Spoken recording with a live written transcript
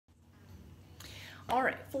All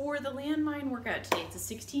right, for the landmine workout today, it's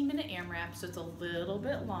a 16-minute AMRAP, so it's a little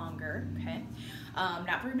bit longer, okay?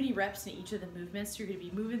 Not very many reps in each of the movements, so you're gonna be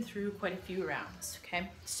moving through quite a few rounds, okay?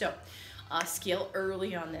 So scale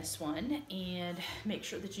early on this one and make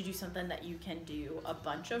sure that you do something that you can do a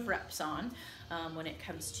bunch of reps on when it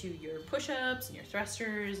comes to your push-ups and your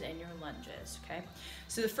thrusters and your lunges, okay?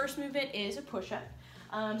 So the first movement is a push-up.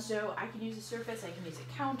 So I can use a surface, I can use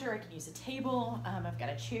a counter, I can use a table. I've got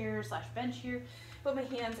a chair / bench here. Put my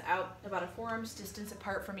hands out about a forearm's distance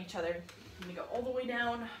apart from each other. I'm gonna go all the way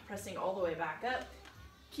down, pressing all the way back up,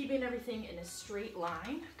 keeping everything in a straight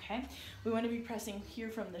line, okay? We wanna be pressing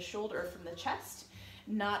here from the shoulder or from the chest,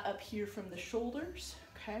 not up here from the shoulders,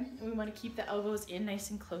 okay? And we wanna keep the elbows in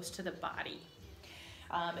nice and close to the body.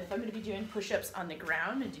 If I'm gonna be doing push-ups on the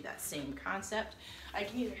ground and do that same concept, I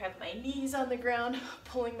can either have my knees on the ground,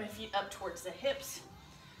 pulling my feet up towards the hips,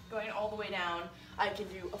 going all the way down. I can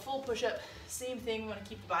do a full push-up, same thing, we wanna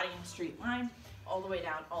keep the body in a straight line, all the way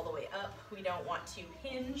down, all the way up. We don't want to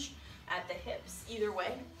hinge at the hips either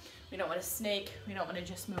way. We don't wanna snake, we don't wanna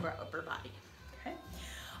just move our upper body, okay?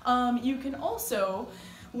 You can also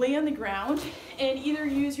lay on the ground and either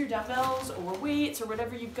use your dumbbells or weights or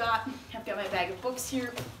whatever you've got. I've got my bag of books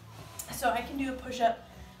here. So I can do a push-up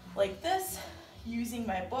like this using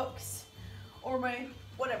my books or my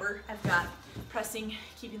whatever I've got, pressing,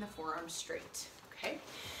 keeping the forearms straight, okay?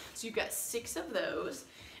 So you've got 6 of those,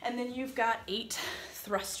 and then you've got 8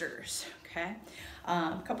 thrusters, okay?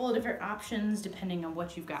 A couple of different options depending on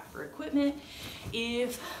what you've got for equipment.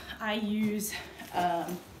 If I use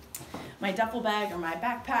my duffel bag or my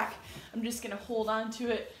backpack, I'm just gonna hold on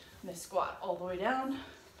to it. I'm gonna squat all the way down,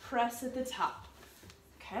 press at the top,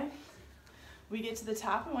 okay? We get to the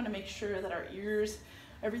top, we wanna make sure that our ears,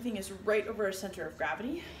 everything is right over our center of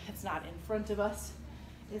gravity. It's not in front of us,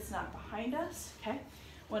 it's not behind us, okay?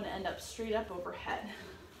 Want to end up straight up overhead.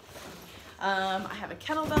 I have a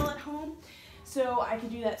kettlebell at home, so I can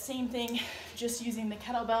do that same thing, just using the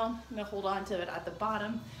kettlebell. I'm gonna hold on to it at the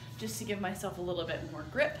bottom, just to give myself a little bit more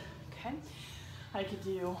grip, okay? I could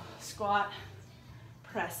do squat,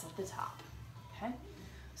 press at the top, okay?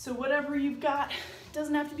 So whatever you've got,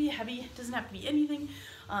 doesn't have to be heavy, doesn't have to be anything,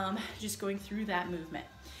 just going through that movement.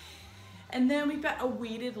 And then we've got a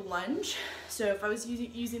weighted lunge. So if I was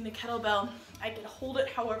using the kettlebell, I could hold it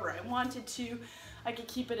however I wanted to. I could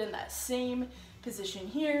keep it in that same position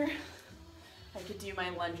here. I could do my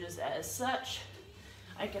lunges as such.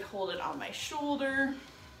 I could hold it on my shoulder.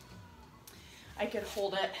 I could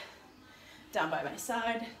hold it down by my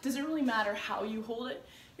side. Doesn't really matter how you hold it.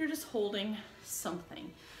 You're just holding something,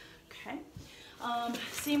 okay?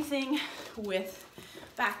 Same thing with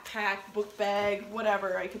backpack, book bag,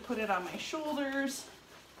 whatever. I could put it on my shoulders.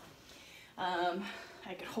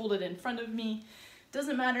 I could hold it in front of me.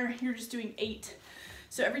 Doesn't matter, you're just doing 8.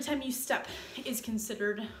 So every time you step is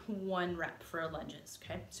considered 1 rep for lunges,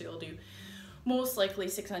 okay? So you'll do most likely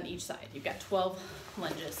 6 on each side. You've got 12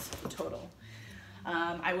 lunges total.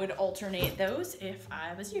 I would alternate those if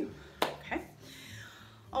I was you, okay?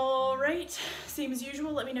 All right, same as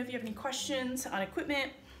usual, let me know if you have any questions on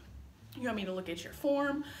equipment. You want me to look at your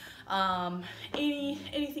form,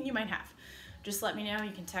 anything you might have. Just let me know.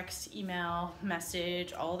 You can text, email,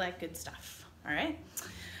 message, all that good stuff, all right?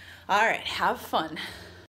 All right, have fun.